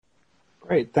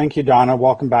Great. Thank you, Donna.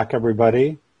 Welcome back,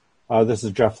 everybody. This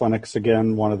is Jeff Lennox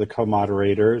again, one of the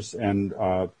co-moderators. And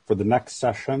for the next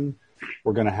session,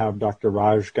 we're going to have Dr.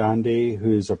 Raj Gandhi,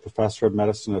 who's a professor of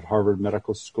medicine at Harvard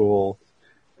Medical School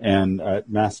and at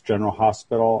Mass General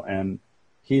Hospital. And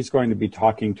he's going to be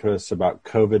talking to us about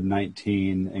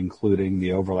COVID-19, including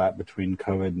the overlap between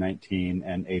COVID-19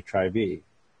 and HIV.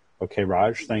 Okay,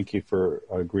 Raj, thank you for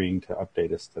agreeing to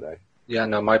update us today. Yeah,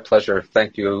 no, my pleasure.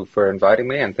 Thank you for inviting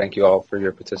me, and thank you all for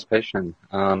your participation.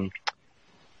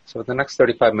 So the next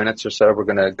 35 minutes or so, we're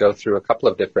going to go through a couple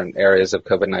of different areas of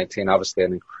COVID-19, obviously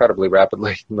an incredibly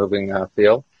rapidly moving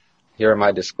field. Here are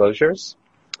my disclosures.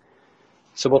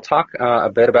 So we'll talk a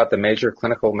bit about the major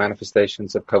clinical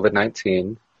manifestations of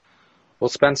COVID-19. We'll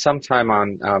spend some time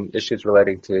on issues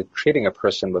relating to treating a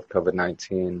person with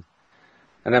COVID-19.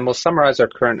 And then we'll summarize our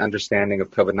current understanding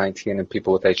of COVID-19 in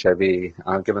people with HIV.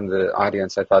 Given the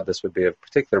audience, I thought this would be of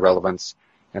particular relevance,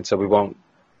 and so we won't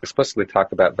explicitly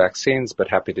talk about vaccines, but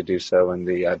happy to do so in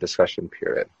the discussion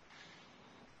period.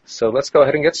 So let's go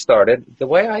ahead and get started. The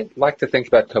way I like to think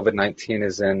about COVID-19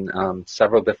 is in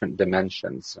several different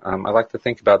dimensions. I like to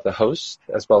think about the host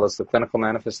as well as the clinical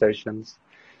manifestations.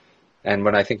 And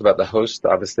when I think about the host,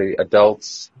 obviously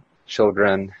adults,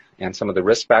 children, and some of the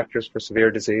risk factors for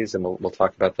severe disease, and we'll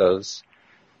talk about those.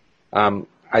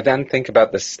 I then think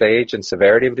about the stage and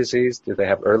severity of disease. Do they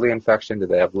have early infection? Do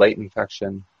they have late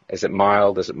infection? Is it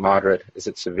mild? Is it moderate? Is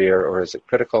it severe? Or is it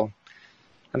critical?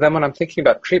 And then when I'm thinking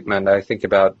about treatment, I think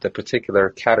about the particular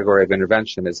category of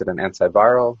intervention. Is it an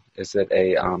antiviral? Is it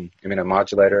a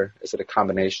immunomodulator? Is it a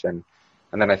combination?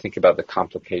 And then I think about the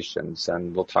complications,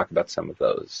 and we'll talk about some of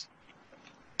those.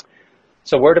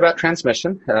 So word about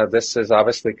transmission. This is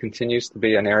obviously continues to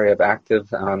be an area of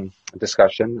active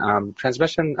discussion.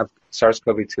 Transmission of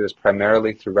SARS-CoV-2 is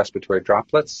primarily through respiratory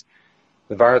droplets.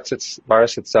 The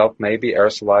virus itself may be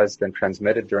aerosolized and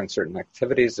transmitted during certain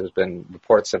activities. There's been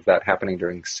reports of that happening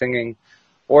during singing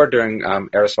or during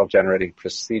aerosol-generating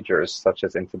procedures such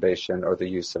as intubation or the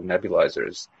use of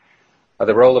nebulizers.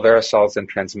 The role of aerosols in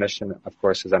transmission, of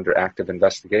course, is under active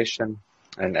investigation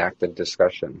and active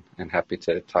discussion, and happy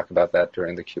to talk about that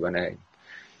during the Q&A.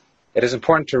 It is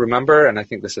important to remember, and I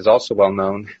think this is also well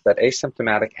known, that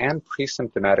asymptomatic and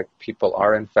pre-symptomatic people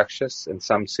are infectious. In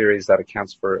some series, that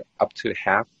accounts for up to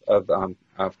half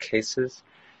of cases.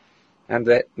 And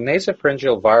the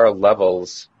nasopharyngeal viral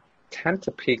levels tend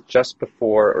to peak just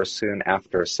before or soon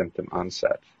after symptom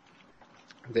onset.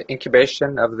 The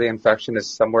incubation of the infection is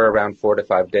somewhere around 4 to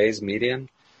 5 days median.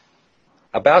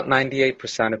 About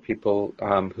 98% of people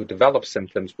who develop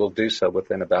symptoms will do so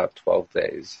within about 12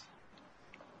 days.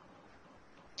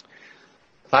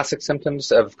 Classic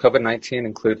symptoms of COVID-19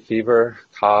 include fever,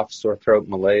 cough, sore throat,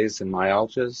 malaise, and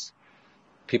myalgias.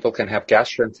 People can have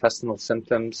gastrointestinal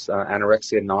symptoms,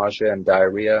 anorexia, nausea, and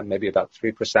diarrhea. Maybe about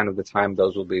 3% of the time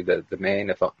those will be the main,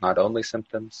 if not only,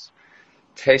 symptoms.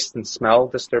 Taste and smell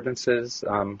disturbances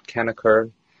can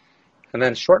occur. And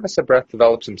then shortness of breath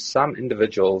develops in some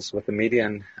individuals with a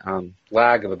median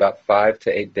lag of about 5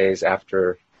 to 8 days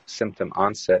after symptom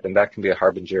onset, and that can be a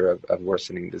harbinger of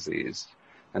worsening disease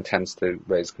and tends to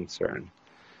raise concern.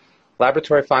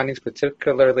 Laboratory findings,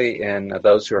 particularly in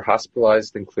those who are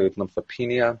hospitalized, include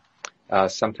lymphopenia.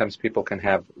 Sometimes people can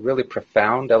have really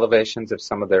profound elevations of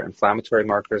some of their inflammatory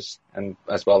markers, and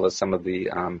as well as some of the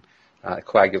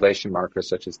coagulation markers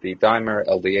such as D-dimer,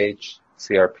 LDH,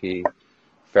 CRP,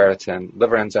 ferritin.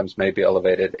 Liver enzymes may be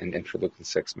elevated, and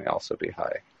interleukin-6 may also be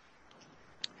high.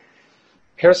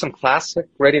 Here are some classic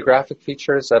radiographic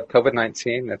features of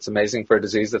COVID-19. It's amazing for a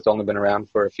disease that's only been around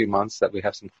for a few months that we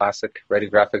have some classic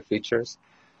radiographic features.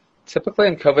 Typically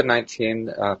in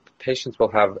COVID-19, patients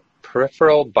will have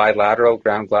peripheral bilateral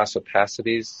ground glass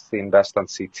opacities seen best on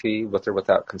CT with or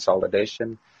without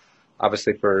consolidation.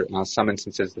 Obviously, for some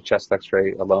instances, the chest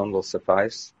X-ray alone will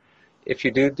suffice. If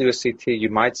you do a CT, you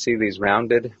might see these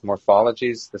rounded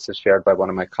morphologies. This is shared by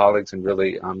one of my colleagues, and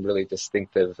really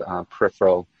distinctive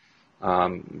peripheral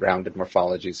rounded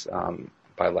morphologies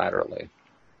bilaterally.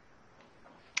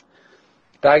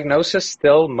 Diagnosis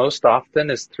still most often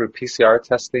is through PCR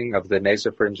testing of the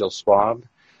nasopharyngeal swab.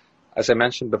 As I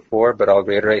mentioned before, but I'll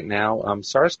reiterate now,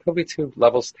 SARS-CoV-2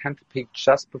 levels tend to peak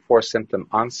just before symptom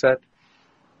onset,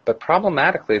 but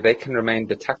problematically, they can remain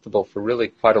detectable for really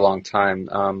quite a long time,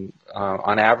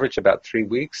 on average about 3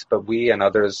 weeks, but we and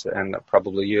others, and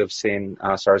probably you, have seen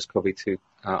SARS-CoV-2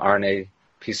 RNA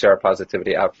PCR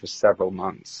positivity out for several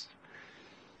months.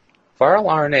 Viral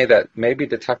RNA that may be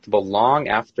detectable long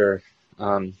after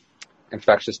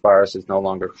infectious virus is no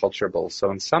longer culturable.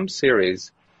 So in some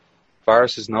series,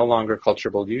 virus is no longer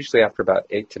culturable, usually after about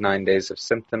 8 to 9 days of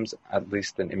symptoms, at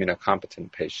least in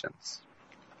immunocompetent patients.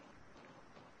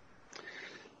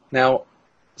 Now,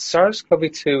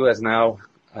 SARS-CoV-2 has now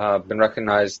been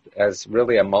recognized as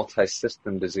really a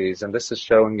multi-system disease, and this is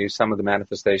showing you some of the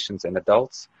manifestations in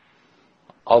adults.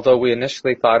 Although we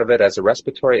initially thought of it as a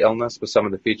respiratory illness with some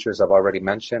of the features I've already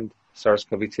mentioned,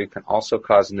 SARS-CoV-2 can also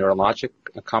cause neurologic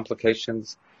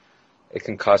complications. It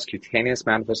can cause cutaneous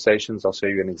manifestations. I'll show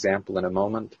you an example in a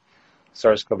moment.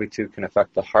 SARS-CoV-2 can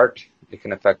affect the heart. It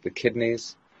can affect the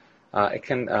kidneys. It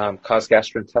can cause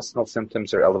gastrointestinal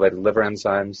symptoms or elevated liver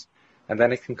enzymes. And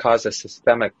then it can cause a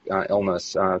systemic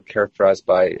illness characterized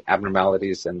by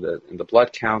abnormalities in the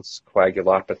blood counts,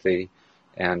 coagulopathy,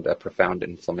 and profound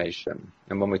inflammation.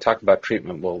 And when we talk about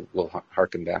treatment, we'll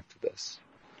harken back to this.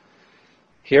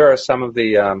 Here are some of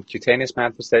the cutaneous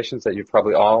manifestations that you've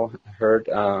probably all heard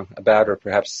about or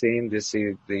perhaps seen. These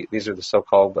are the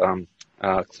so-called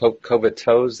COVID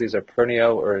toes. These are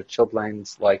pernio or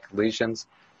chilblains-like lesions.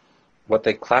 What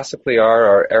they classically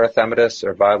are erythematous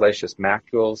or violaceous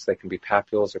macules. They can be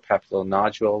papules or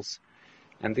papulonodules.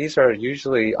 And these are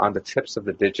usually on the tips of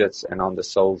the digits and on the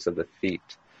soles of the feet.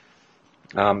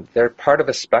 They're part of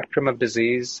a spectrum of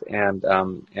disease and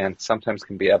sometimes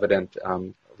can be evident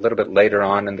a little bit later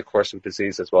on in the course of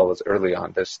disease as well as early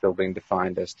on. They're still being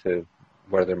defined as to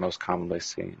where they're most commonly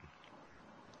seen.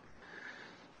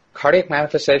 Cardiac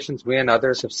manifestations, we and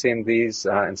others have seen these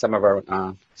in some of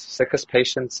our sickest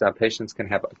patients. Patients can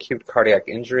have acute cardiac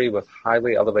injury with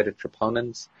highly elevated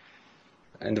troponins.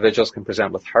 Individuals can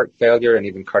present with heart failure and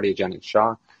even cardiogenic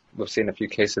shock. We've seen a few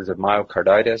cases of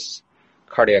myocarditis,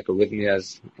 cardiac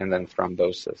arrhythmias, and then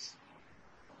thrombosis.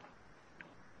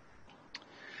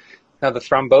 Now, the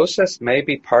thrombosis may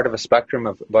be part of a spectrum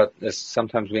of what is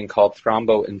sometimes being called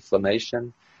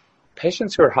thromboinflammation.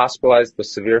 Patients who are hospitalized with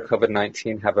severe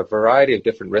COVID-19 have a variety of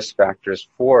different risk factors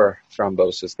for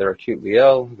thrombosis. They're acutely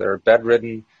ill, they're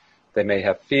bedridden, they may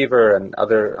have fever and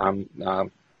other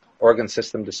organ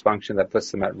system dysfunction that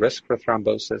puts them at risk for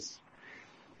thrombosis.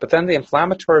 But then the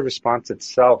inflammatory response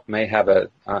itself may have an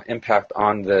impact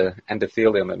on the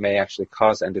endothelium. It may actually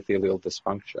cause endothelial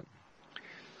dysfunction.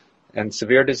 In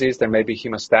severe disease, there may be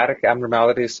hemostatic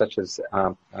abnormalities such as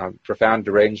profound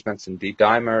derangements in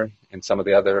D-dimer and some of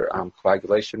the other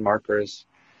coagulation markers.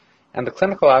 And the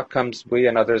clinical outcomes we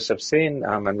and others have seen,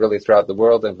 and really throughout the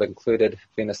world, have included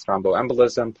venous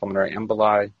thromboembolism, pulmonary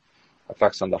emboli,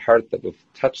 effects on the heart that we've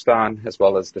touched on, as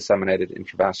well as disseminated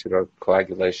intravascular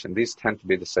coagulation. These tend to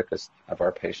be the sickest of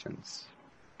our patients.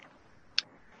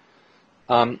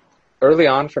 Early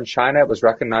on from China, it was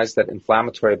recognized that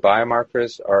inflammatory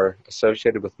biomarkers are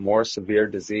associated with more severe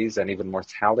disease and even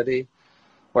mortality.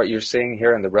 What you're seeing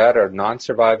here in the red are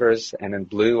non-survivors, and in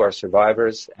blue are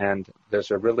survivors, and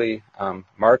there's a really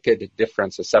marked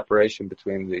difference, a separation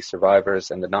between the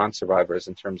survivors and the non-survivors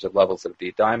in terms of levels of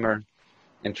D-dimer,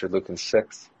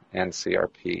 interleukin-6, and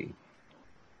CRP.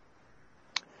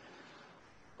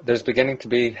 There's beginning to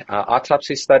be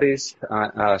autopsy studies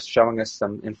showing us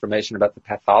some information about the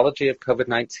pathology of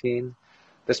COVID-19.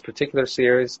 This particular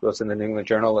series was in the New England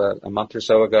Journal a month or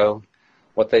so ago.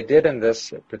 What they did in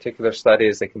this particular study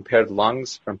is they compared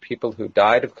lungs from people who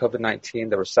died of COVID-19.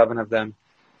 There were 7 of them.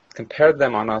 Compared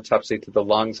them on autopsy to the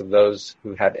lungs of those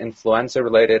who had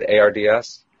influenza-related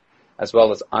ARDS, as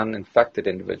well as uninfected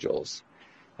individuals.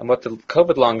 And what the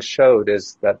COVID lungs showed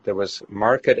is that there was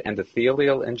marked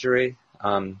endothelial injury.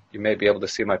 You may be able to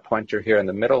see my pointer here in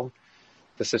the middle.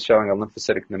 This is showing a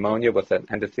lymphocytic pneumonia with an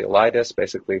endothelitis,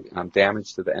 basically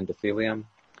damage to the endothelium.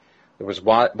 There was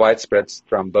widespread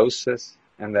thrombosis,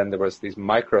 and then there was these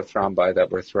microthrombi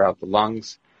that were throughout the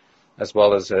lungs, as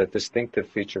well as a distinctive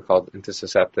feature called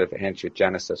intussusceptive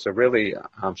angiogenesis. So really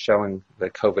showing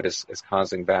that COVID is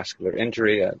causing vascular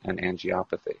injury and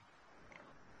angiopathy.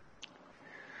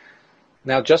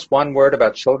 Now, just one word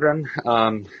about children.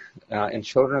 In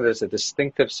children, there's a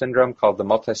distinctive syndrome called the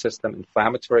multisystem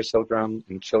inflammatory syndrome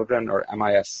in children, or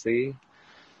MIS-C.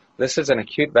 This is an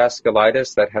acute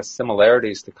vasculitis that has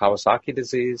similarities to Kawasaki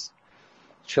disease.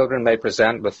 Children may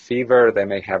present with fever. They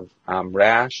may have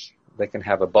rash. They can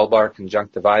have a bulbar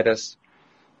conjunctivitis.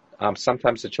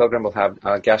 Sometimes the children will have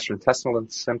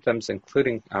gastrointestinal symptoms,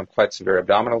 including quite severe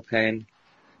abdominal pain.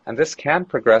 And this can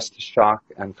progress to shock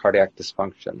and cardiac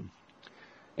dysfunction.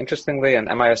 Interestingly, in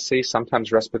MIS-C,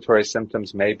 sometimes respiratory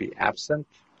symptoms may be absent.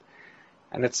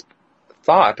 And it's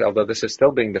thought, although this is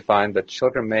still being defined, that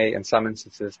children may, in some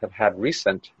instances, have had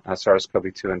recent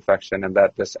SARS-CoV-2 infection, and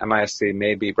that this MIS-C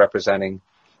may be representing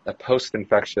a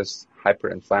post-infectious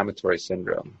hyperinflammatory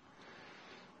syndrome.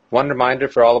 One reminder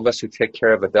for all of us who take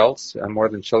care of adults more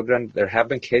than children, there have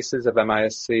been cases of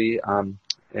MIS-C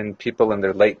in people in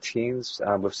their late teens.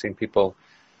 We've seen people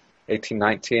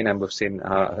 18-19, and we've seen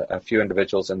a few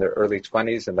individuals in their early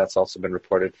 20s, and that's also been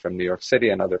reported from New York City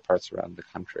and other parts around the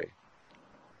country.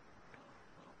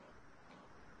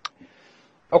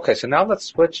 Okay, so now let's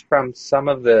switch from some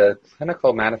of the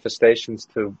clinical manifestations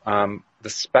to the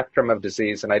spectrum of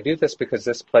disease, and I do this because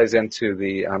this plays into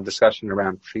the discussion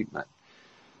around treatment.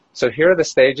 So here are the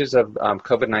stages of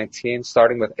COVID-19,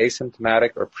 starting with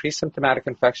asymptomatic or pre-symptomatic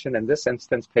infection. In this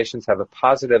instance, patients have a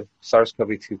positive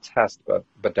SARS-CoV-2 test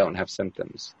but don't have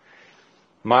symptoms.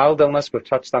 Mild illness, we've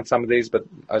touched on some of these, but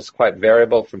it's quite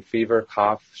variable from fever,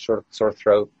 cough, sore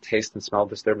throat, taste and smell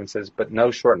disturbances, but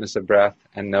no shortness of breath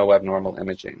and no abnormal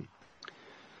imaging.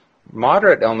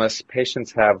 Moderate illness,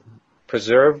 patients have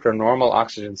preserved or normal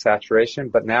oxygen saturation,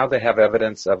 but now they have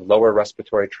evidence of lower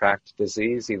respiratory tract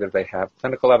disease. Either they have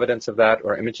clinical evidence of that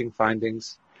or imaging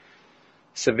findings.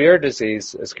 Severe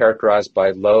disease is characterized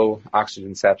by low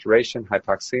oxygen saturation,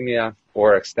 hypoxemia,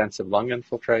 or extensive lung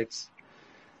infiltrates.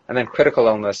 And then critical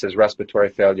illness is respiratory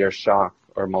failure, shock,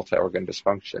 or multi-organ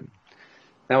dysfunction.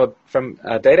 Now, from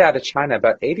data out of China,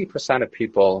 about 80% of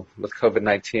people with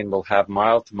COVID-19 will have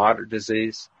mild to moderate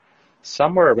disease.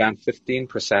 Somewhere around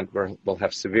 15% will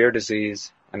have severe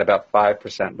disease, and about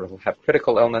 5% will have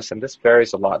critical illness, and this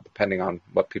varies a lot depending on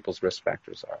what people's risk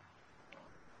factors are.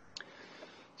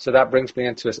 So that brings me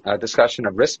into a discussion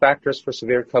of risk factors for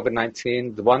severe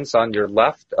COVID-19. The ones on your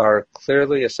left are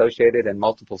clearly associated in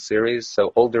multiple series,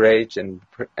 so older age in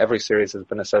every series has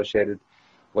been associated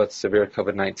with severe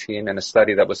COVID-19. In a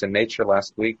study that was in Nature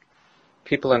last week,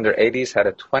 people in their 80s had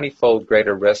a 20-fold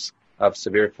greater risk of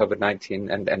severe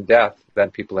COVID-19 and death than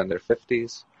people in their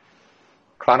 50s.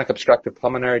 Chronic obstructive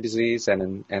pulmonary disease,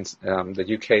 and in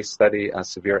the UK study,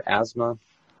 severe asthma.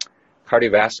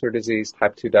 Cardiovascular disease,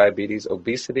 type 2 diabetes,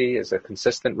 obesity is a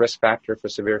consistent risk factor for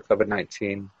severe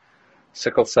COVID-19.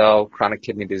 Sickle cell, chronic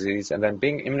kidney disease, and then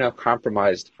being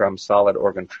immunocompromised from solid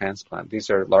organ transplant. These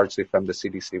are largely from the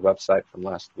CDC website from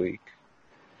last week.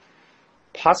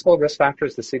 Possible risk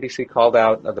factors, the CDC called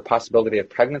out the possibility of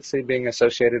pregnancy being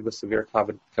associated with severe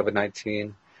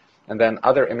COVID-19, and then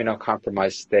other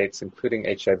immunocompromised states, including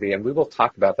HIV, and we will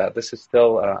talk about that. This is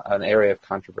still an area of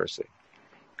controversy.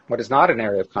 What is not an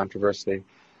area of controversy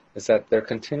is that there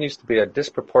continues to be a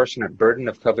disproportionate burden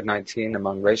of COVID-19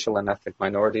 among racial and ethnic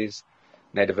minorities,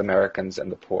 Native Americans,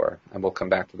 and the poor, and we'll come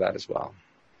back to that as well.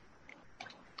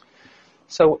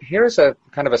 So here's a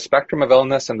kind of a spectrum of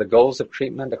illness and the goals of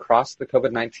treatment across the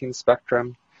COVID-19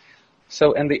 spectrum.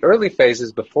 So in the early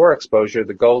phases before exposure,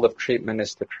 the goal of treatment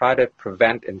is to try to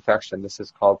prevent infection. This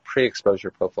is called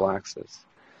pre-exposure prophylaxis.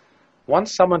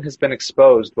 Once someone has been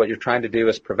exposed, what you're trying to do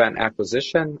is prevent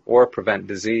acquisition or prevent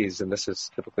disease, and this is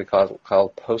typically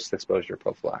called post-exposure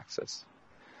prophylaxis.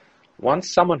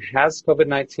 Once someone has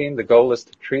COVID-19, the goal is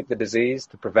to treat the disease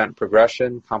to prevent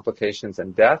progression, complications,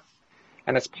 and death.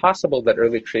 And it's possible that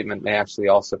early treatment may actually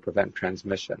also prevent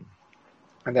transmission.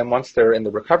 And then once they're in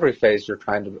the recovery phase, you're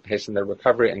trying to hasten their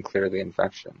recovery and clear the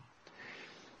infection.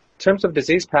 In terms of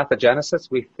disease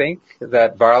pathogenesis, we think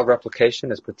that viral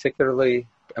replication is particularly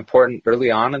important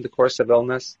early on in the course of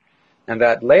illness, and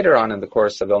that later on in the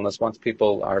course of illness, once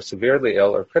people are severely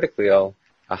ill or critically ill,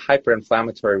 a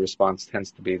hyperinflammatory response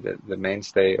tends to be the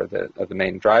mainstay or the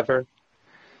main driver.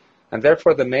 And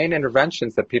therefore, the main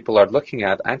interventions that people are looking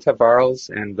at, antivirals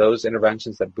and those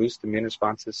interventions that boost immune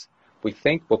responses, we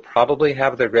think will probably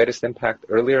have their greatest impact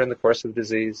earlier in the course of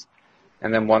disease.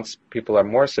 And then once people are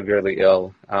more severely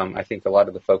ill, I think a lot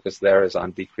of the focus there is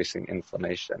on decreasing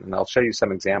inflammation. And I'll show you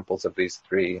some examples of these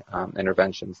three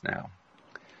interventions now.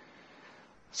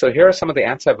 So here are some of the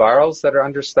antivirals that are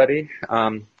under study.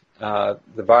 The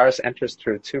virus enters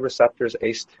through two receptors,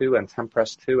 ACE2 and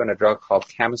TMPRSS2, and a drug called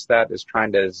Camostat is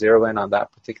trying to zero in on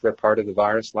that particular part of the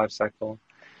virus life cycle.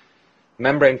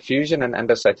 Membrane fusion and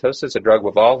endocytosis, a drug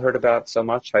we've all heard about so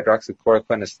much.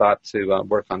 Hydroxychloroquine is thought to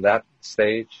work on that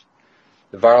stage.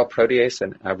 The viral protease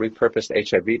and a repurposed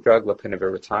HIV drug,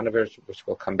 lopinavir-ritonavir, which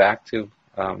we'll come back to,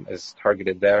 is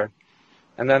targeted there.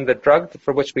 And then the drug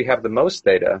for which we have the most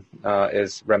data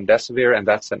is remdesivir, and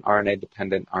that's an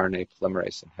RNA-dependent RNA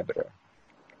polymerase inhibitor.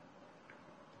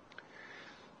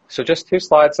 So just two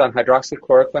slides on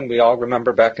hydroxychloroquine. We all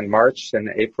remember back in March and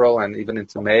April and even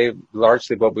into May,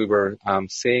 largely what we were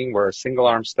seeing were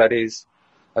single-arm studies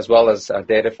as well as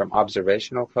data from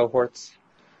observational cohorts.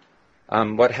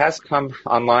 What has come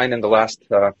online in the last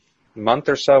month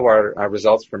or so are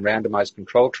results from randomized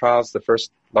controlled trials. The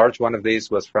first large one of these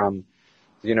was from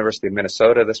the University of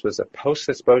Minnesota. This was a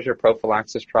post-exposure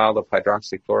prophylaxis trial of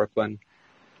hydroxychloroquine.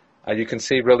 You can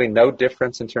see really no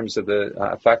difference in terms of the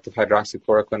effect of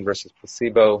hydroxychloroquine versus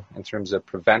placebo in terms of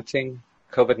preventing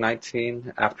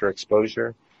COVID-19 after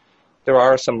exposure. There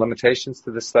are some limitations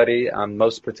to the study.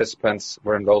 Most participants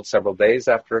were enrolled several days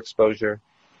after exposure,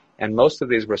 and most of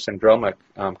these were syndromic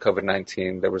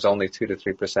COVID-19. There was only 2 to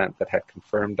 3% that had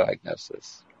confirmed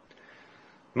diagnosis.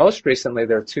 Most recently,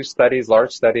 there are two studies,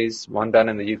 large studies, one done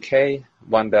in the UK,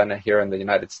 one done here in the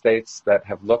United States, that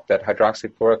have looked at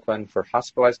hydroxychloroquine for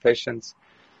hospitalized patients.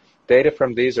 Data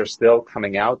from these are still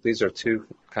coming out. These are two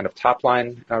kind of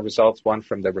top-line results, one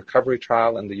from the recovery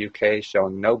trial in the UK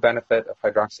showing no benefit of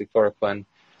hydroxychloroquine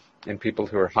in people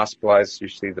who are hospitalized.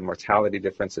 Usually the mortality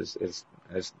difference is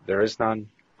there is none.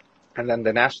 And then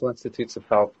the National Institutes of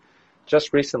Health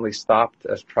just recently stopped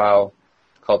a trial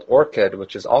called ORCID,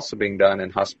 which is also being done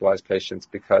in hospitalized patients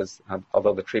because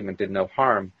although the treatment did no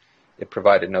harm, it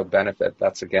provided no benefit.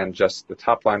 That's, again, just the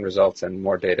top-line results and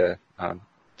more data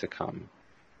to come.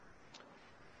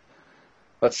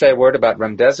 Let's say a word about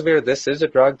remdesivir. This is a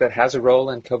drug that has a role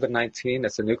in COVID-19.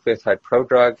 It's a nucleotide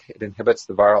prodrug. It inhibits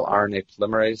the viral RNA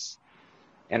polymerase.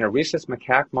 In a rhesus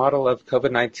macaque model of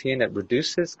COVID-19, it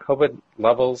reduces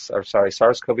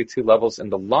SARS-CoV-2 levels in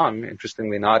the lung,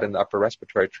 interestingly not in the upper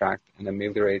respiratory tract, and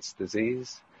ameliorates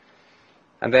disease.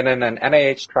 And then in an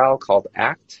NIH trial called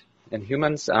ACT in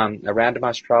humans, a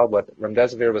randomized trial, what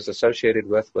remdesivir was associated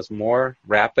with was more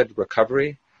rapid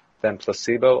recovery than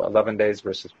placebo, 11 days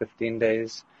versus 15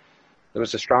 days. There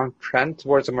was a strong trend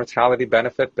towards a mortality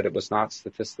benefit, but it was not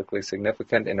statistically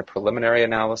significant in a preliminary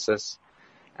analysis.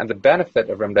 And the benefit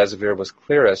of remdesivir was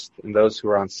clearest in those who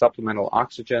were on supplemental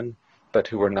oxygen, but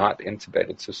who were not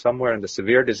intubated. So somewhere in the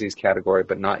severe disease category,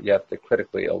 but not yet the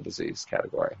critically ill disease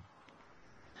category.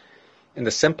 In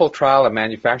the SIMPLE trial, a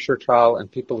manufacturer trial, in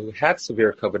people who had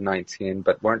severe COVID-19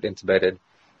 but weren't intubated,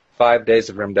 5 days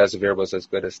of remdesivir was as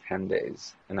good as 10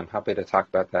 days. And I'm happy to talk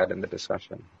about that in the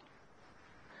discussion.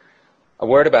 A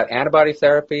word about antibody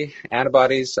therapy.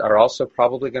 Antibodies are also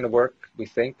probably going to work, we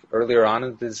think, earlier on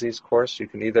in the disease course. You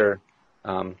can either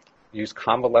use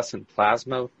convalescent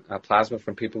plasma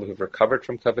from people who've recovered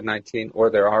from COVID-19, or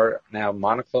there are now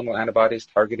monoclonal antibodies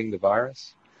targeting the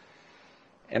virus.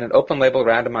 In an open-label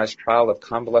randomized trial of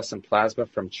convalescent plasma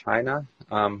from China,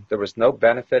 there was no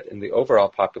benefit in the overall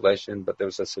population, but there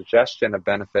was a suggestion of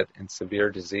benefit in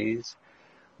severe disease.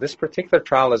 This particular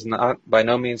trial is by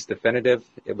no means definitive.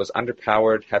 It was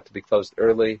underpowered, had to be closed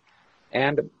early,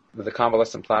 and the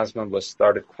convalescent plasma was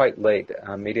started quite late,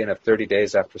 a median of 30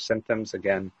 days after symptoms.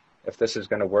 Again, if this is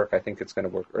going to work, I think it's going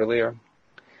to work earlier.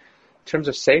 In terms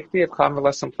of safety of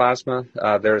convalescent plasma,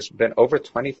 there's been over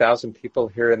 20,000 people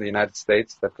here in the United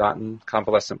States that have gotten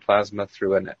convalescent plasma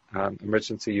through an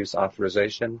emergency use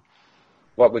authorization.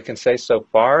 What we can say so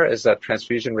far is that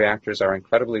transfusion reactors are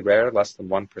incredibly rare, less than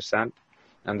 1%.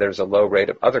 And there's a low rate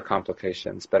of other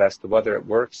complications, but as to whether it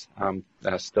works,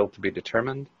 still to be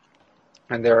determined.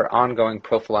 And there are ongoing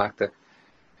prophylactic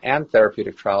and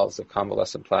therapeutic trials of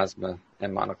convalescent plasma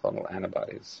and monoclonal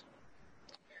antibodies.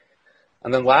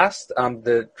 And then last,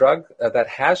 the drug that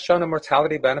has shown a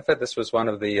mortality benefit, this was one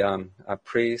of the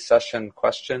pre-session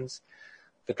questions.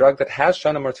 The drug that has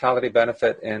shown a mortality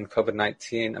benefit in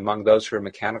COVID-19 among those who are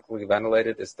mechanically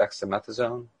ventilated is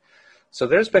dexamethasone. So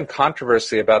there's been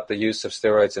controversy about the use of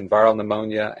steroids in viral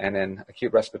pneumonia and in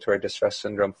acute respiratory distress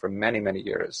syndrome for many, many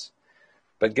years.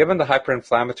 But given the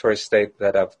hyperinflammatory state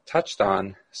that I've touched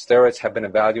on, steroids have been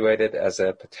evaluated as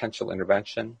a potential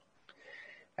intervention.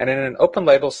 And in an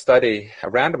open-label study, a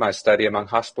randomized study among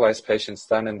hospitalized patients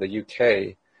done in the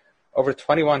UK, over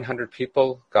 2,100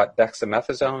 people got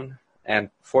dexamethasone and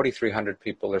 4,300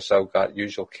 people or so got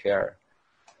usual care.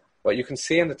 What you can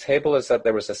see in the table is that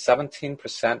there was a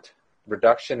 17%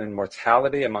 reduction in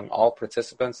mortality among all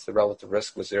participants. The relative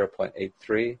risk was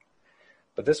 0.83.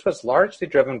 But this was largely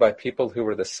driven by people who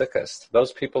were the sickest.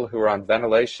 Those people who were on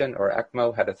ventilation or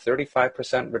ECMO had a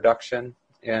 35% reduction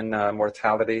in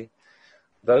mortality.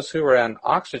 Those who were on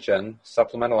oxygen,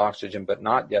 supplemental oxygen, but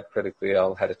not yet critically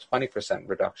ill, had a 20%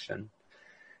 reduction.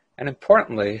 And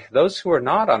importantly, those who were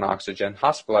not on oxygen,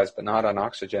 hospitalized but not on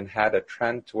oxygen, had a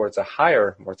trend towards a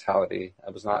higher mortality.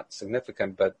 It was not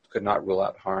significant, but could not rule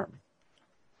out harm.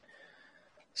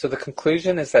 So the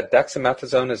conclusion is that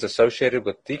dexamethasone is associated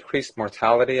with decreased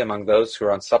mortality among those who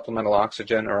are on supplemental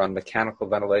oxygen or on mechanical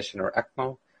ventilation or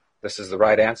ECMO. This is the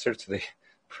right answer to the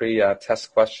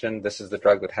pre-test question. This is the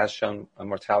drug that has shown a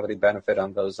mortality benefit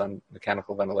on those on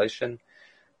mechanical ventilation,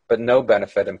 but no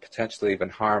benefit and potentially even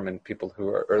harm in people who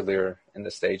are earlier in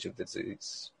the stage of the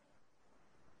disease.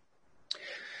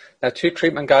 Now, two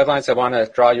treatment guidelines I want to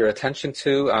draw your attention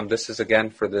to. This is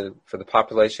again for the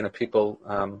population of people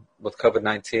with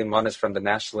COVID-19. One is from the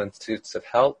National Institutes of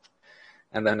Health,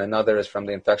 and then another is from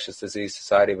the Infectious Disease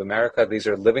Society of America. These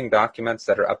are living documents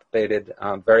that are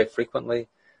updated very frequently.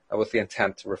 with the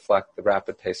intent to reflect the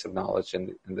rapid pace of knowledge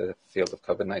in the field of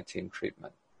COVID-19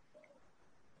 treatment.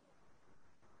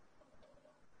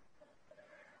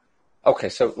 Okay,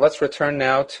 so let's return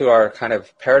now to our kind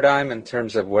of paradigm in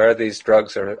terms of where these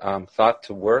drugs are thought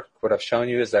to work. What I've shown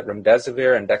you is that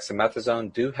remdesivir and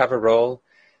dexamethasone do have a role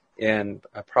in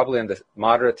probably in the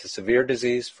moderate to severe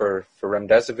disease for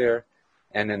remdesivir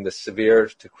and in the severe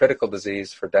to critical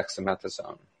disease for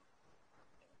dexamethasone.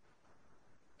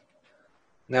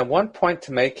 Now, one point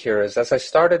to make here is, as I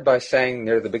started by saying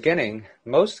near the beginning,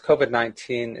 most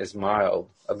COVID-19 is mild,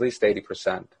 at least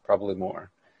 80%, probably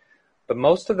more. But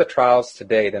most of the trials to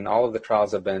date, and all of the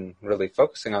trials I've been really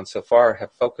focusing on so far,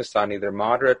 have focused on either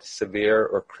moderate, severe,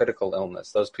 or critical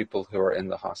illness, those people who are in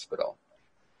the hospital.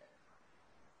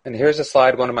 And here's a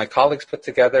slide one of my colleagues put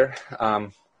together.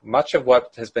 Much of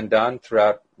what has been done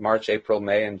throughout March, April,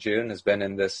 May, and June has been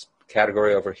in this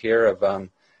category over here of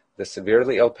the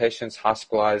severely ill patients,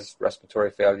 hospitalized,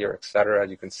 respiratory failure, etc.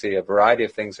 You can see a variety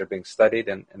of things are being studied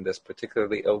in this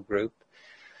particularly ill group.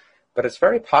 But it's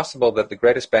very possible that the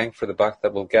greatest bang for the buck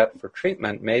that we'll get for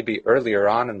treatment may be earlier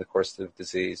on in the course of the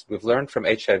disease. We've learned from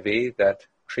HIV that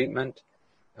treatment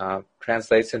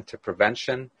translates into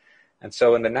prevention. And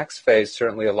so in the next phase,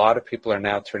 certainly a lot of people are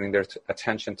now turning their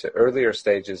attention to earlier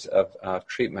stages of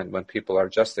treatment when people are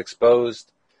just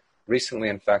exposed, recently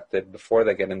infected, before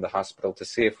they get in the hospital, to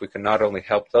see if we can not only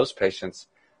help those patients,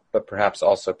 but perhaps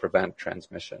also prevent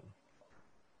transmission.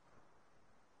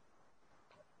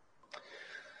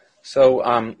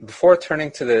 So before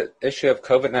turning to the issue of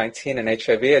COVID-19 and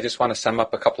HIV, I just want to sum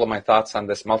up a couple of my thoughts on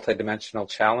this multidimensional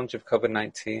challenge of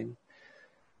COVID-19.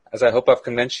 As I hope I've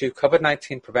convinced you,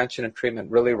 COVID-19 prevention and treatment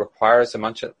really requires a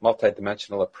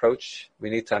multidimensional approach. We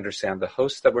need to understand the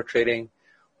host that we're treating.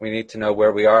 We need to know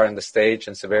where we are in the stage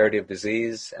and severity of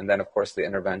disease, and then, of course, the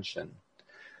intervention.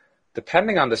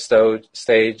 Depending on the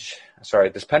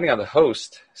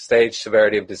host, stage,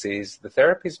 severity of disease, the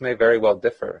therapies may very well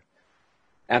differ.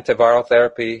 Antiviral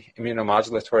therapy,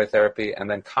 immunomodulatory therapy, and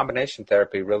then combination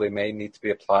therapy really may need to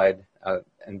be applied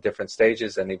in different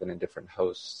stages and even in different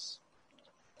hosts.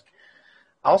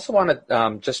 I also want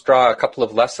to just draw a couple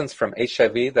of lessons from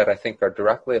HIV that I think are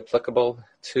directly applicable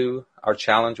to our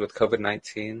challenge with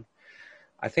COVID-19.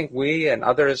 I think we and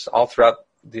others all throughout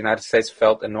the United States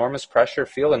feel enormous pressure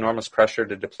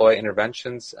to deploy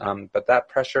interventions, but that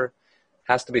pressure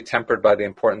has to be tempered by the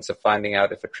importance of finding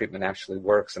out if a treatment actually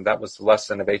works. And that was the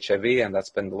lesson of HIV, and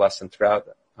that's been the lesson throughout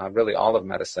really all of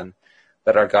medicine,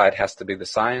 that our guide has to be the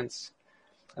science.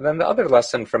 And then the other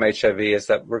lesson from HIV is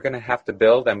that we're going to have to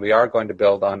build, and we are going to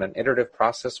build on an iterative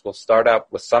process. We'll start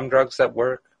out with some drugs that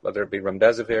work, whether it be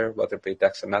remdesivir, whether it be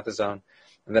dexamethasone,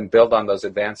 and then build on those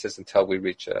advances until we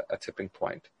reach a tipping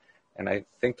point. And I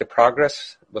think the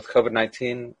progress with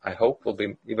COVID-19, I hope, will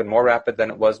be even more rapid than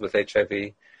it was with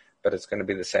HIV, but it's going to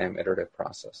be the same iterative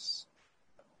process.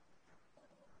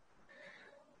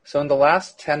 So in the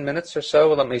last 10 minutes or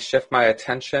so, let me shift my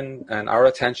attention and our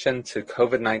attention to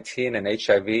COVID-19 and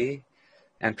HIV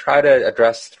and try to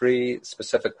address three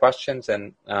specific questions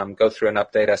and go through an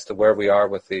update as to where we are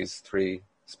with these three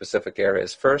specific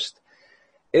areas. First,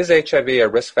 is HIV a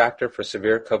risk factor for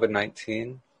severe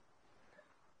COVID-19?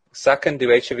 Second, do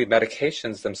HIV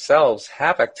medications themselves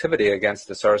have activity against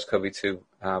the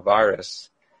SARS-CoV-2 virus?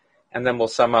 And then we'll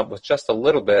sum up with just a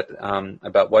little bit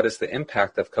about what is the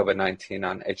impact of COVID-19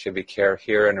 on HIV care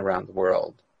here and around the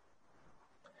world.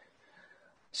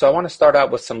 So I want to start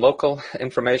out with some local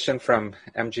information from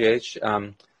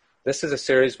MGH. This is a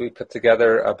series we put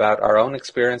together about our own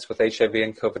experience with HIV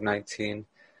and COVID-19.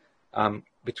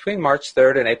 Between March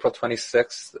 3rd and April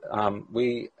 26th,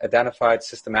 we identified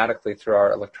systematically through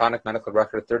our electronic medical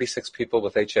record 36 people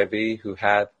with HIV who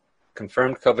had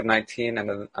confirmed COVID-19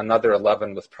 and another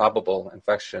 11 with probable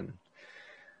infection.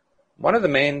 One of the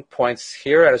main points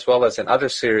here, as well as in other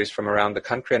series from around the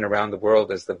country and around the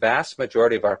world, is the vast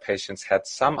majority of our patients had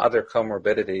some other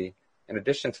comorbidity in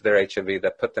addition to their HIV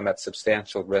that put them at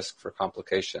substantial risk for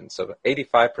complications. So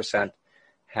 85%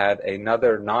 had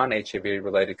another non-HIV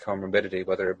related comorbidity,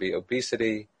 whether it be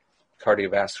obesity,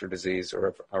 cardiovascular disease,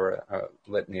 or a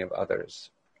litany of others.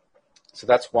 So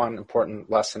that's one important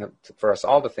lesson for us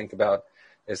all to think about,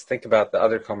 is think about the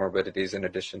other comorbidities in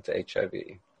addition to HIV.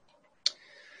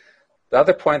 The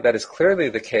other point that is clearly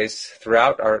the case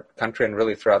throughout our country and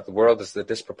really throughout the world is the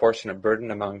disproportionate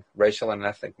burden among racial and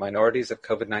ethnic minorities of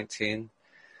COVID-19.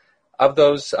 Of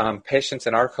those patients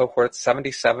in our cohort,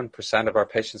 77% of our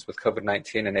patients with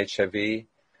COVID-19 and HIV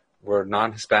were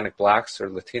non-Hispanic blacks or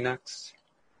Latinx.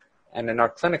 And in our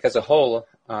clinic as a whole,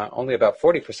 only about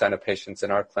 40% of patients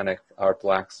in our clinic are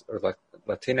blacks or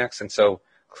Latinx. And so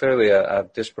clearly a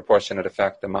disproportionate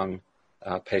effect among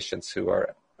patients who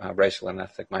are racial and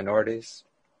ethnic minorities.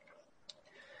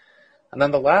 And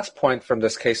then the last point from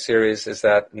this case series is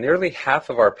that nearly half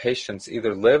of our patients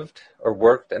either lived or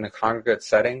worked in a congregate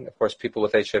setting. Of course, people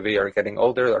with HIV are getting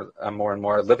older, more and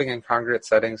more living in congregate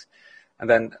settings. And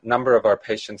then a number of our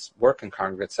patients work in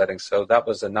congregate settings. So that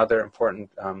was another important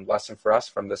lesson for us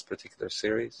from this particular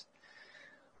series.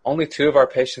 Only 2 of our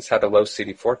patients had a low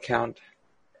CD4 count.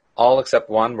 All except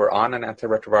 1 were on an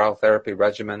antiretroviral therapy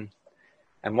regimen.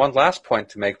 And one last point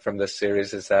to make from this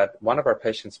series is that one of our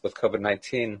patients with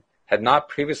COVID-19 had not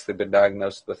previously been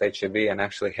diagnosed with HIV and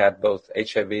actually had both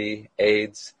HIV,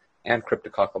 AIDS, and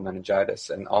cryptococcal meningitis,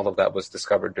 and all of that was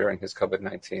discovered during his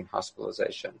COVID-19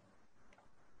 hospitalization.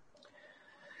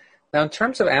 Now, in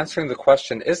terms of answering the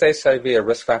question, is HIV a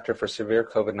risk factor for severe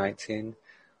COVID-19?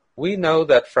 We know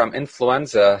that from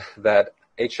influenza that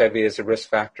HIV is a risk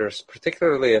factor,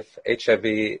 particularly if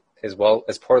HIV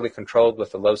is poorly controlled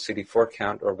with a low CD4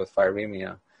 count or with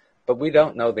viremia. But we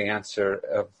don't know the answer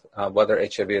of whether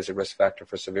HIV is a risk factor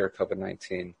for severe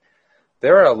COVID-19.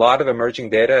 There are a lot of emerging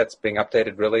data. It's being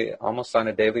updated really almost on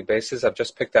a daily basis. I've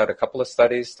just picked out a couple of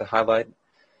studies to highlight.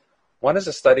 One is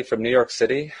a study from New York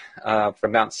City,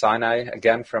 from Mount Sinai,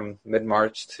 again from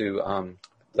mid-March to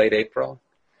late April.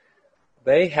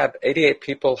 They had 88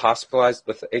 people hospitalized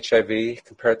with HIV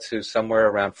compared to somewhere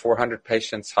around 400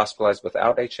 patients hospitalized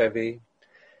without HIV.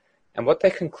 And what they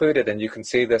concluded, and you can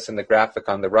see this in the graphic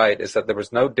on the right, is that there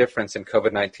was no difference in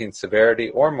COVID-19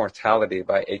 severity or mortality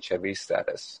by HIV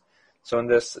status. So in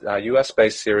this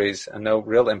US-based series, no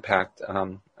real impact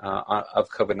of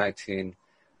COVID-19,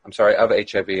 of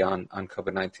HIV on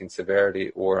COVID-19 severity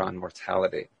or on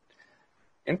mortality.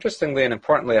 Interestingly and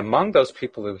importantly, among those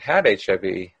people who had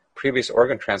HIV, previous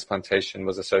organ transplantation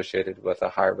was associated with a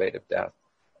higher rate of death.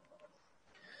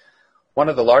 One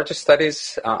of the largest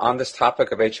studies on this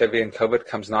topic of HIV and COVID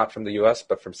comes not from the US,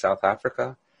 but from South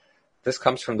Africa. This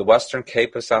comes from the Western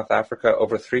Cape of South Africa.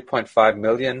 Over 3.5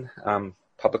 million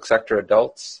public sector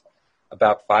adults,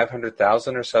 about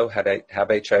 500,000 or so have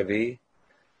HIV.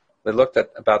 They looked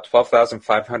at about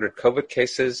 12,500 COVID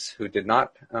cases who did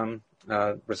not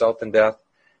result in death,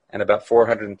 and about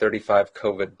 435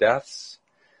 COVID deaths.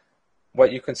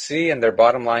 What you can see in their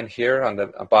bottom line here on the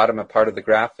bottom part of the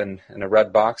graph in a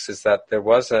red box is that there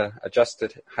was an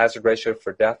adjusted hazard ratio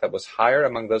for death that was higher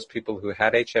among those people who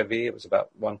had HIV. It was about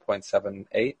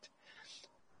 1.78.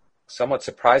 Somewhat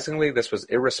surprisingly, this was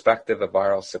irrespective of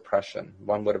viral suppression.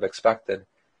 One would have expected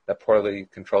that poorly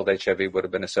controlled HIV would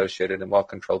have been associated and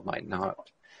well-controlled might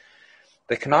not.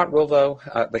 They cannot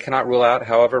rule out,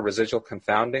 however, residual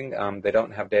confounding. They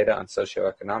don't have data on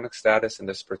socioeconomic status in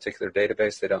this particular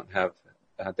database. They don't have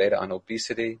data on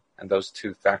obesity, and those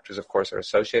 2 factors, of course, are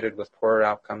associated with poorer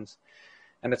outcomes.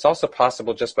 And it's also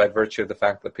possible, just by virtue of the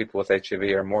fact that people with HIV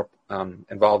are more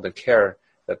involved in care,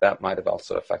 that might have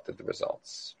also affected the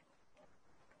results.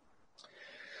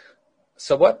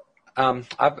 So what I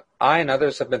and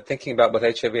others have been thinking about with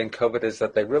HIV and COVID is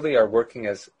that they really are working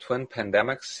as twin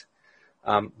pandemics.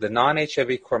 The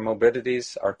non-HIV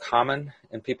comorbidities are common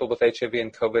in people with HIV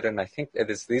and COVID, and I think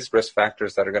it is these risk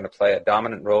factors that are going to play a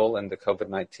dominant role in the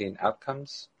COVID-19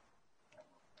 outcomes.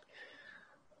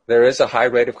 There is a high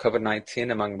rate of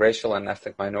COVID-19 among racial and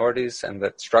ethnic minorities, and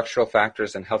that structural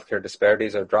factors and healthcare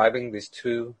disparities are driving these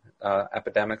 2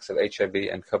 epidemics of HIV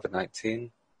and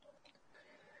COVID-19.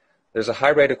 There's a high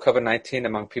rate of COVID-19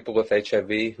 among people with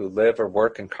HIV who live or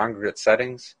work in congregate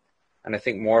settings, and I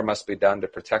think more must be done to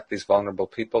protect these vulnerable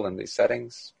people in these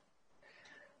settings.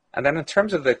 And then in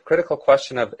terms of the critical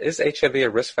question of, is HIV a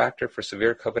risk factor for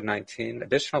severe COVID-19,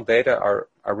 additional data are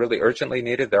really urgently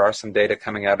needed. There are some data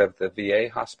coming out of the VA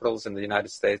hospitals in the United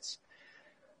States.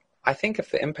 I think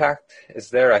if the impact is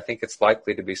there, I think it's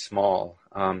likely to be small,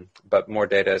 but more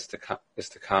data is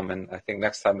to come, and I think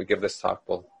next time we give this talk,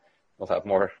 we'll have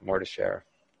more to share.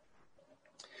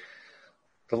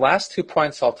 The last 2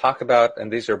 points I'll talk about, and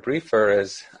these are briefer,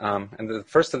 is, and the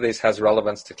first of these has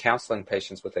relevance to counseling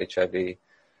patients with HIV.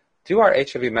 Do our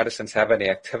HIV medicines have any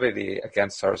activity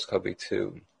against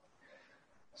SARS-CoV-2?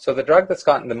 So the drug that's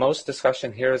gotten the most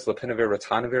discussion here is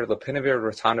lopinavir-ritonavir.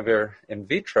 Lopinavir-ritonavir in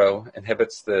vitro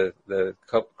inhibits the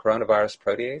coronavirus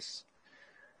protease.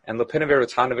 And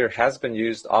lopinavir-ritonavir has been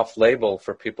used off-label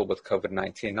for people with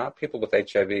COVID-19, not people with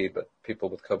HIV, but people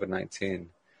with COVID-19.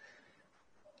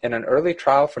 In an early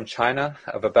trial from China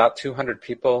of about 200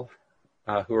 people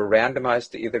who were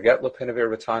randomized to either get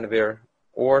lopinavir-ritonavir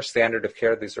or standard of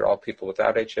care, these are all people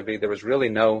without HIV, there was really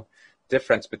no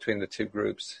difference between the 2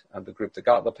 groups, the group that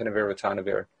got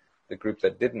lopinavir-ritonavir, the group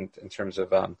that didn't, in terms of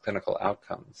clinical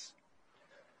outcomes.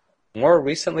 More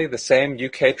recently, the same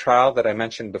UK trial that I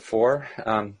mentioned before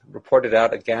reported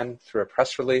out again through a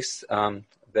press release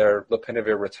their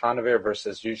lopinavir-ritonavir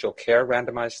versus usual care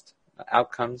randomized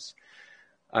outcomes.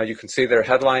 You can see their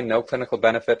headline, no clinical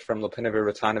benefit from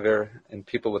lopinavir-ritonavir in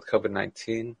people with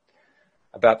COVID-19.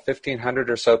 About 1,500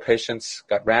 or so patients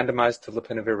got randomized to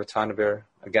lopinavir-ritonavir.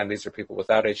 Again, these are people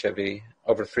without HIV.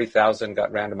 Over 3,000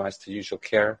 got randomized to usual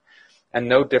care. And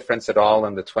no difference at all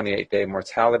in the 28-day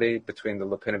mortality between the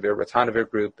lopinavir-ritonavir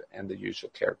group and the usual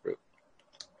care group.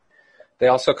 They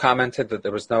also commented that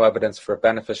there was no evidence for a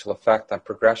beneficial effect on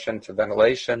progression to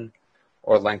ventilation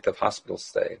or length of hospital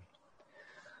stay.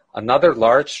 Another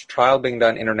large trial being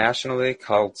done internationally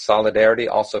called Solidarity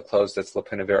also closed its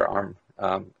lopinavir arm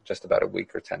just about a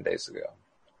week or 10 days ago.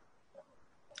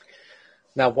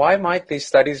 Now, why might these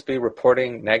studies be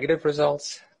reporting negative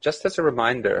results? Just as a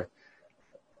reminder,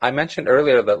 I mentioned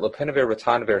earlier that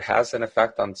lopinavir-ritonavir has an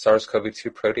effect on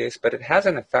SARS-CoV-2 protease, but it has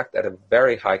an effect at a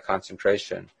very high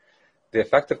concentration. The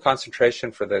effective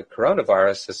concentration for the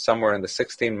coronavirus is somewhere in the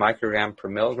 16 microgram per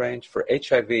mil range. For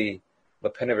HIV,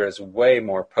 lopinavir is way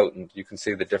more potent. You can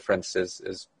see the difference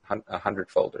is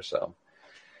 100-fold or so.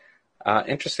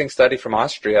 Interesting study from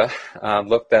Austria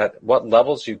looked at what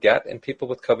levels you get in people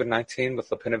with COVID-19 with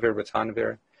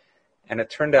lopinavir-ritonavir. And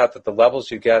it turned out that the levels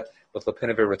you get with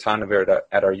lopinavir-ritonavir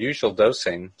at our usual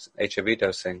dosing, HIV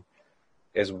dosing,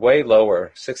 is way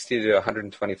lower, 60 to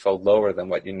 120-fold lower than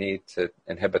what you need to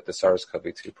inhibit the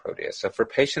SARS-CoV-2 protease. So for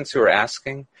patients who are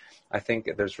asking, I think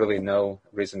there's really no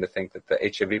reason to think that the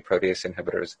HIV protease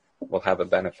inhibitors will have a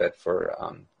benefit for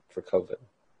COVID.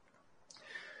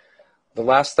 The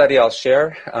last study I'll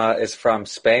share is from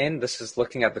Spain. This is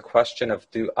looking at the question of,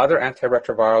 do other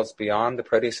antiretrovirals beyond the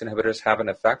protease inhibitors have an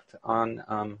effect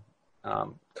on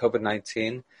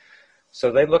COVID-19? So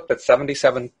they looked at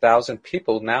 77,000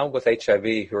 people now with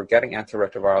HIV who are getting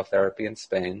antiretroviral therapy in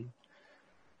Spain.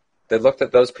 They looked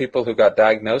at those people who got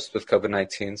diagnosed with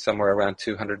COVID-19, somewhere around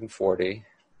 240,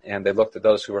 and they looked at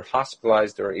those who were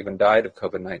hospitalized or even died of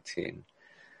COVID-19.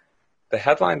 The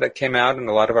headline that came out, and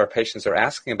a lot of our patients are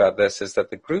asking about this, is that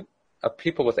the group of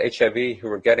people with HIV who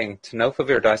were getting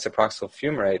tenofovir disoproxil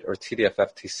fumarate, or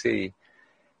TDF-FTC,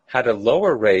 had a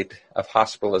lower rate of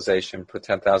hospitalization per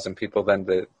 10,000 people than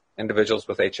the individuals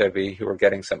with HIV who were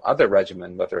getting some other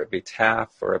regimen, whether it be TAF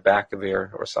or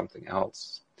abacavir or something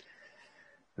else.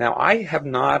 Now, I have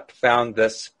not found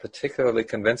this particularly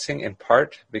convincing, in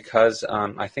part because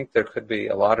I think there could be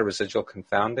a lot of residual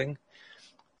confounding.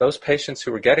 Those patients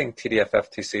who were getting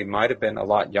TDF-FTC might have been a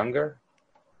lot younger,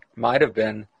 might have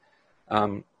been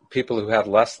people who had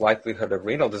less likelihood of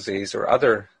renal disease or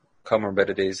other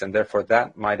comorbidities, and therefore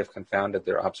that might have confounded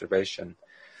their observation.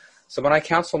 So when I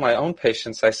counsel my own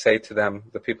patients, I say to them,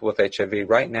 the people with HIV,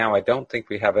 right now I don't think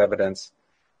we have evidence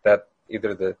that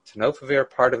either the tenofovir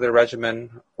part of the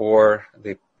regimen or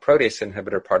the protease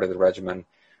inhibitor part of the regimen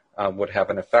would have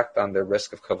an effect on their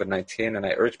risk of COVID-19, and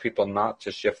I urge people not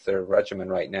to shift their regimen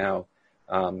right now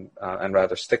and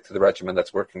rather stick to the regimen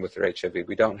that's working with their HIV.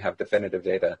 We don't have definitive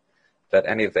data that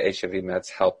any of the HIV meds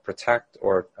help protect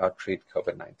or treat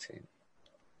COVID-19.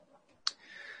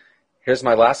 Here's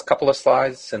my last couple of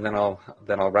slides, and then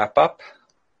I'll wrap up.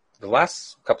 The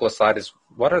last couple of slides is,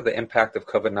 what are the impact of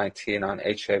COVID-19 on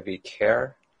HIV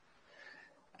care?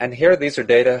 And here, these are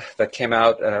data that came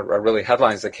out, are really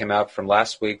headlines that came out from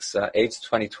last week's AIDS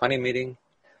 2020 meeting.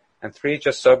 And three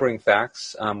just sobering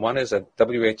facts. One is a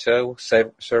WHO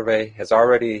survey has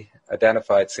already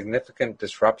identified significant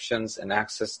disruptions in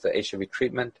access to HIV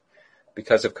treatment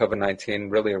because of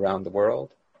COVID-19 really around the world.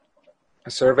 A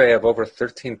survey of over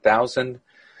 13,000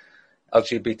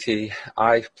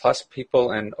 LGBTI plus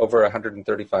people in over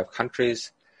 135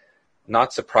 countries,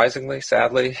 not surprisingly,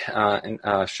 sadly,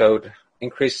 showed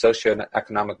increased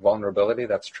socioeconomic vulnerability.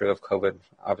 That's true of COVID,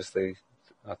 obviously,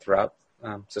 throughout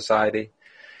society.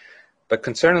 But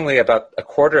concerningly, about a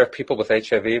quarter of people with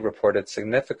HIV reported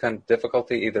significant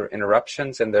difficulty, either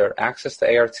interruptions in their access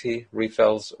to ART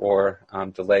refills or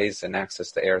delays in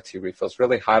access to ART refills,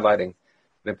 really highlighting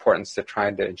the importance to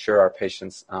trying to ensure our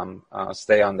patients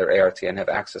stay on their ART and have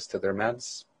access to their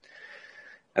meds.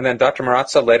 And then Dr.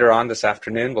 Marazza later on this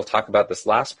afternoon will talk about this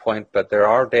last point, but there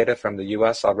are data from the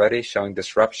U.S. already showing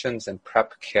disruptions in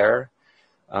PrEP care,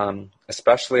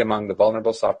 especially among the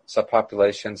vulnerable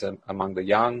subpopulations and among the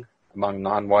young, among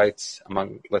non-whites,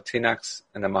 among Latinx,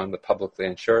 and among the publicly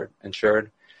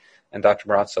insured. And Dr.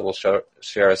 Marazza will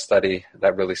share a study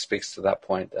that really speaks to that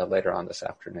point later on this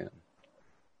afternoon.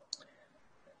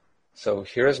 So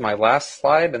here's my last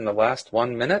slide in the last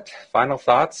 1 minute. Final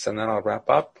thoughts, and then I'll wrap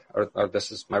up, or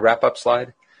this is my wrap-up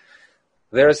slide.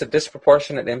 There is a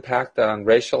disproportionate impact on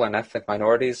racial and ethnic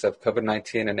minorities of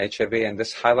COVID-19 and HIV, and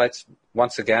this highlights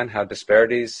once again how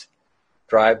disparities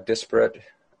drive disparate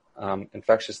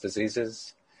infectious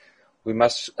diseases. We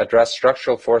must address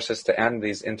structural forces to end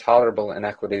these intolerable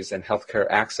inequities in healthcare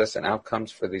access and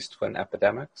outcomes for these twin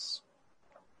epidemics.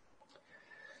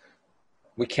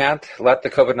 We can't let the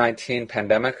COVID-19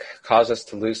 pandemic cause us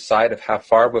to lose sight of how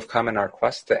far we've come in our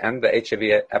quest to end the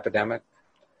HIV epidemic.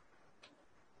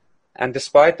 And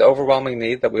despite the overwhelming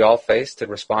need that we all face to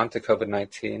respond to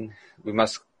COVID-19, we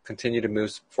must continue to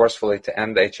move forcefully to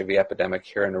end the HIV epidemic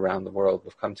here and around the world.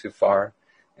 We've come too far,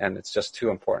 and it's just too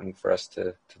important for us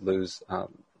to lose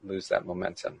that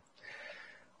momentum.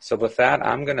 So with that,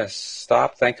 I'm going to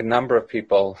stop. Thank a number of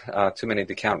people, too many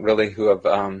to count really, who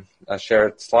have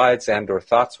shared slides and or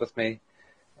thoughts with me.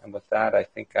 And with that, I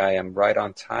think I am right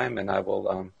on time, and I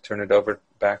will turn it over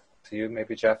back to you,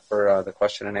 maybe, Jeff, for the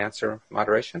question and answer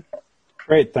moderation.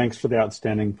 Great. Thanks for the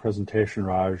outstanding presentation,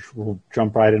 Raj. We'll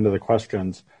jump right into the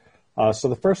questions. So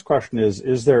the first question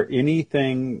is there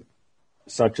anything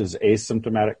such as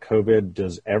asymptomatic COVID?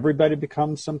 Does everybody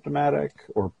become symptomatic,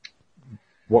 or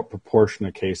what proportion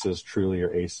of cases truly are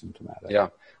asymptomatic? Yeah,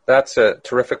 that's a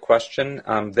terrific question.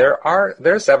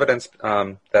 There's evidence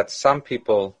that some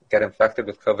people get infected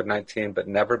with COVID-19 but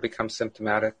never become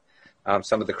symptomatic.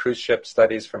 Some of the cruise ship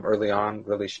studies from early on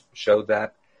really showed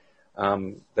that.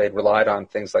 They relied on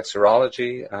things like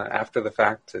serology after the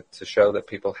fact to show that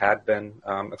people had been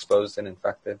exposed and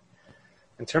infected.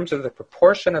 In terms of the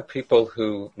proportion of people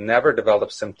who never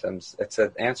develop symptoms, it's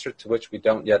an answer to which we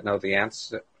don't yet know the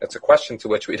answer. It's a question to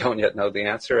which we don't yet know the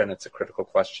answer, and it's a critical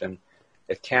question.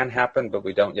 It can happen, but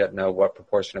we don't yet know what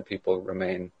proportion of people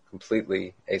remain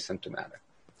completely asymptomatic.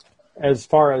 As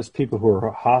far as people who are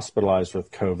hospitalized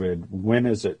with COVID, when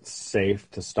is it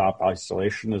safe to stop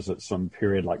isolation? Is it some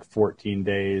period like 14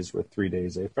 days with 3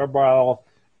 days afebrile?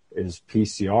 Is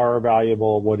PCR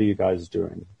valuable? What are you guys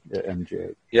doing at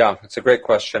MGH? Yeah, it's a great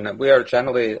question. We are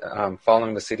generally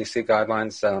following the CDC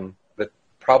guidelines. The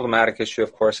problematic issue,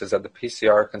 of course, is that the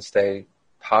PCR can stay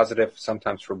positive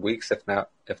sometimes for weeks, if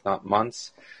not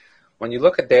months. When you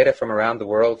look at data from around the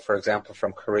world, for example,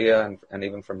 from Korea and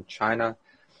even from China,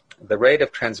 the rate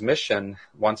of transmission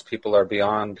once people are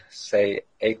beyond, say,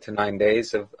 8 to 9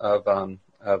 days of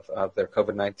their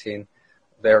COVID-19,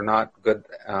 there's not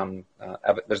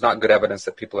good evidence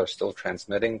that people are still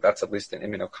transmitting. That's at least in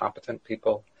immunocompetent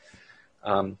people.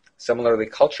 Similarly,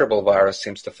 culturable virus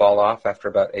seems to fall off after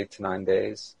about 8 to 9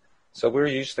 days. So we're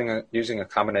using a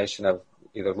combination of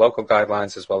either local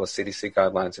guidelines as well as CDC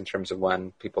guidelines in terms of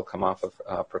when people come off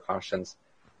of precautions.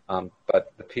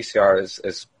 But the PCR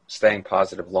is staying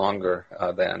positive longer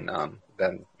than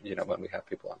when we have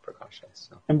people on precautions.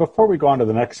 So. And before we go on to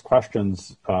the next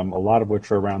questions, a lot of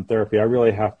which are around therapy, I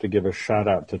really have to give a shout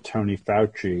out to Tony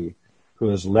Fauci, who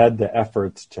has led the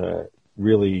efforts to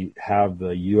really have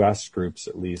the U.S. groups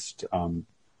at least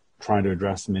trying to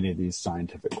address many of these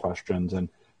scientific questions, and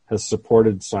has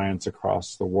supported science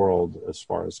across the world as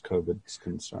far as COVID is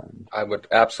concerned. I would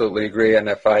absolutely agree, and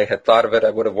if I had thought of it, I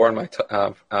would have worn my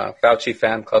Fauci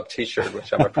Fan Club T-shirt,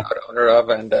 which I'm a proud owner of,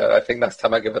 and I think next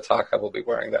time I give a talk, I will be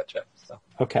wearing that, Jeff. So.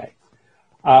 Okay.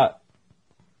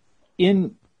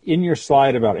 In your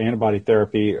slide about antibody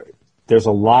therapy, there's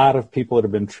a lot of people that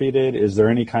have been treated. Is there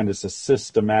any kind of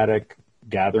systematic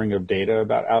gathering of data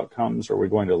about outcomes? Are we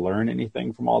going to learn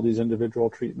anything from all these individual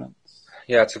treatments?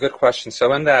 Yeah, it's a good question.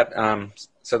 So in that,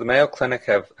 so the Mayo Clinic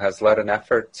has led an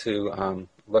effort to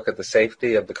look at the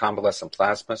safety of the convalescent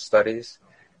plasma studies,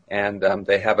 and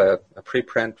they have a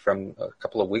preprint from a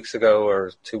couple of weeks ago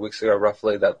or 2 weeks ago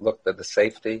roughly that looked at the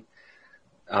safety.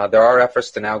 There are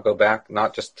efforts to now go back,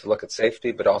 not just to look at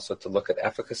safety, but also to look at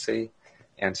efficacy,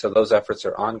 and so those efforts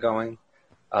are ongoing.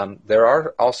 There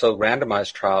are also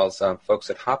randomized trials. Folks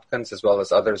at Hopkins as well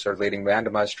as others are leading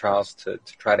randomized trials to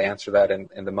try to answer that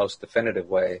in the most definitive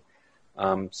way.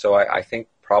 So I think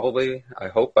probably, I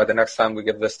hope by the next time we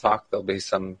give this talk, there'll be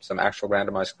some actual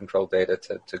randomized control data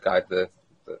to guide to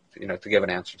give an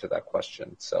answer to that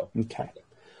question. So. Okay.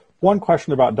 One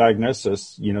question about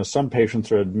diagnosis. Some patients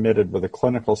are admitted with a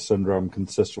clinical syndrome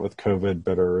consistent with COVID,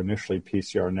 but are initially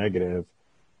PCR negative.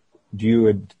 Do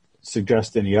you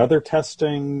suggest any other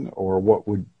testing, or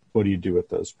what do you do with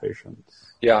those patients?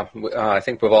 Yeah, I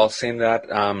think we've all seen that,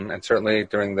 and certainly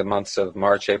during the months of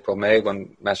March, April, May,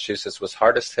 when Massachusetts was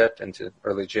hardest hit into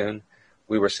early June,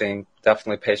 we were seeing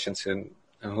definitely patients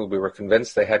who we were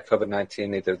convinced they had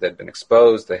COVID-19. Either they'd been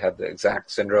exposed, they had the exact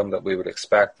syndrome that we would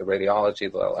expect, the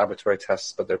radiology, the laboratory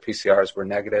tests, but their PCRs were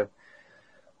negative.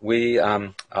 We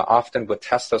often would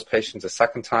test those patients a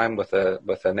second time with a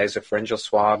nasopharyngeal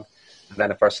swab. And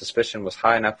then if our suspicion was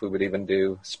high enough, we would even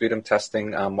do sputum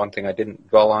testing. One thing I didn't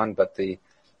dwell on, but the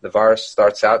virus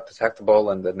starts out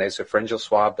detectable in the nasopharyngeal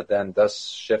swab, but then does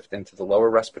shift into the lower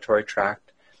respiratory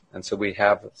tract. And so we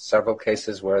have several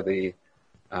cases where the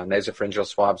nasopharyngeal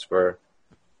swabs were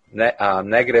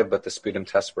negative, but the sputum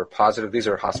tests were positive. These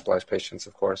are hospitalized patients,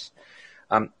 of course.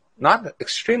 Not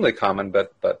extremely common,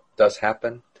 but does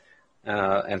happen.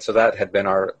 And so that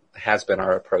has been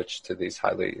our approach to these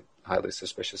highly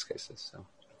suspicious cases.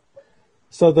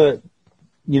 So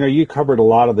you covered a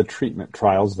lot of the treatment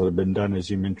trials that have been done, as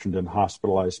you mentioned, in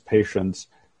hospitalized patients.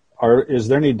 Is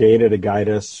there any data to guide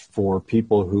us for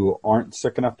people who aren't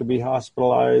sick enough to be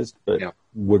hospitalized, but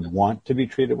would want to be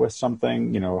treated with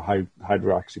something,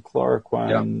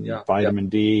 hydroxychloroquine, vitamin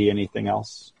D, anything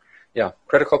else? Yeah,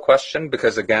 critical question,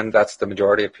 because again, that's the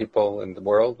majority of people in the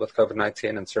world with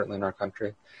COVID-19 and certainly in our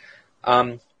country.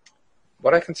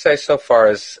 What I can say so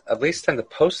far is, at least in the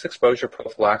post-exposure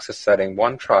prophylaxis setting,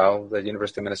 one trial, the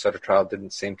University of Minnesota trial,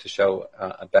 didn't seem to show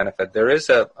a benefit. There is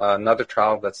another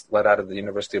trial that's led out of the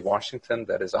University of Washington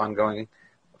that is ongoing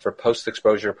for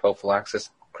post-exposure prophylaxis.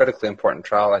 Critically important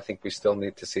trial. I think we still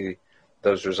need to see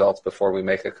those results before we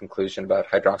make a conclusion about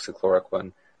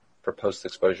hydroxychloroquine for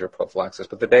post-exposure prophylaxis.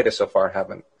 But the data so far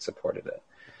haven't supported it.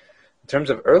 In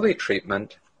terms of early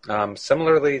treatment,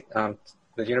 similarly,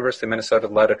 the University of Minnesota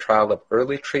led a trial of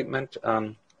early treatment,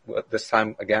 this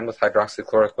time again with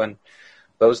hydroxychloroquine.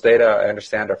 Those data, I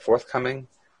understand, are forthcoming,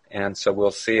 and so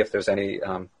we'll see if there's any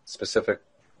specific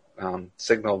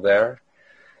signal there.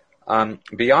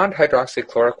 Beyond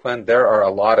hydroxychloroquine, there are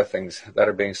a lot of things that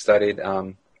are being studied.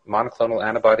 Monoclonal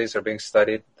antibodies are being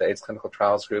studied. The AIDS Clinical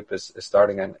Trials Group is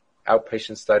starting an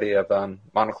outpatient study of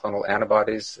monoclonal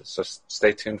antibodies, so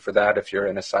stay tuned for that if you're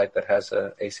in a site that has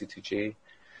a ACTG.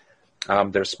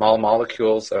 There's small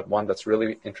molecules. One that's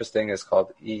really interesting is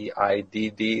called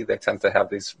EIDD. They tend to have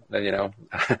these,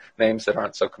 names that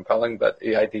aren't so compelling, but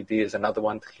EIDD is another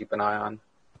one to keep an eye on.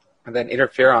 And then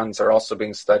interferons are also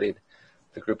being studied.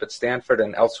 The group at Stanford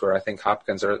and elsewhere, I think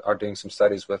Hopkins are doing some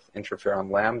studies with interferon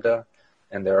lambda,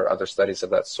 and there are other studies of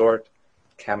that sort.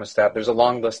 Camostat. There's a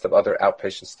long list of other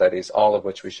outpatient studies, all of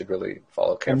which we should really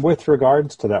follow carefully. And with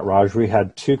regards to that, Raj, we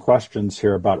had two questions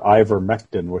here about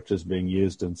ivermectin, which is being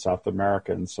used in South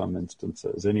America in some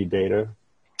instances. Any data?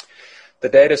 The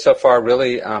data so far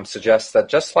really suggests that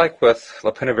just like with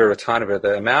lopinavir-ritonavir,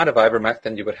 the amount of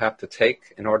ivermectin you would have to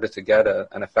take in order to get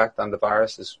an effect on the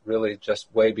virus is really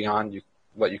just way beyond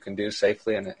what you can do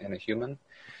safely in a human.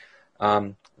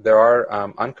 There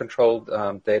are uncontrolled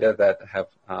data that have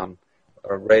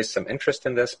raised some interest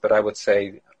in this, but I would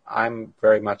say I'm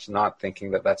very much not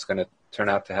thinking that that's going to turn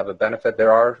out to have a benefit.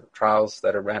 There are trials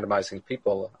that are randomizing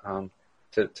people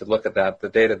to look at that. The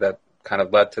data that kind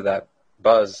of led to that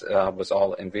buzz was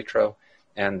all in vitro,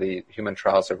 and the human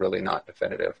trials are really not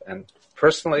definitive. And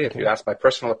personally, if you ask my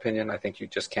personal opinion, I think you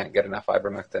just can't get enough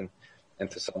ivermectin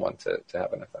into someone to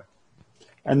have an effect.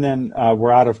 And then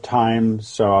we're out of time,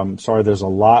 so I'm sorry there's a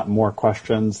lot more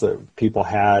questions that people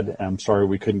had. I'm sorry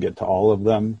we couldn't get to all of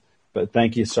them, but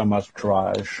thank you so much,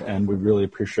 Raj, and we really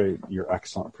appreciate your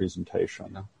excellent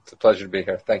presentation. It's a pleasure to be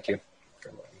here. Thank you.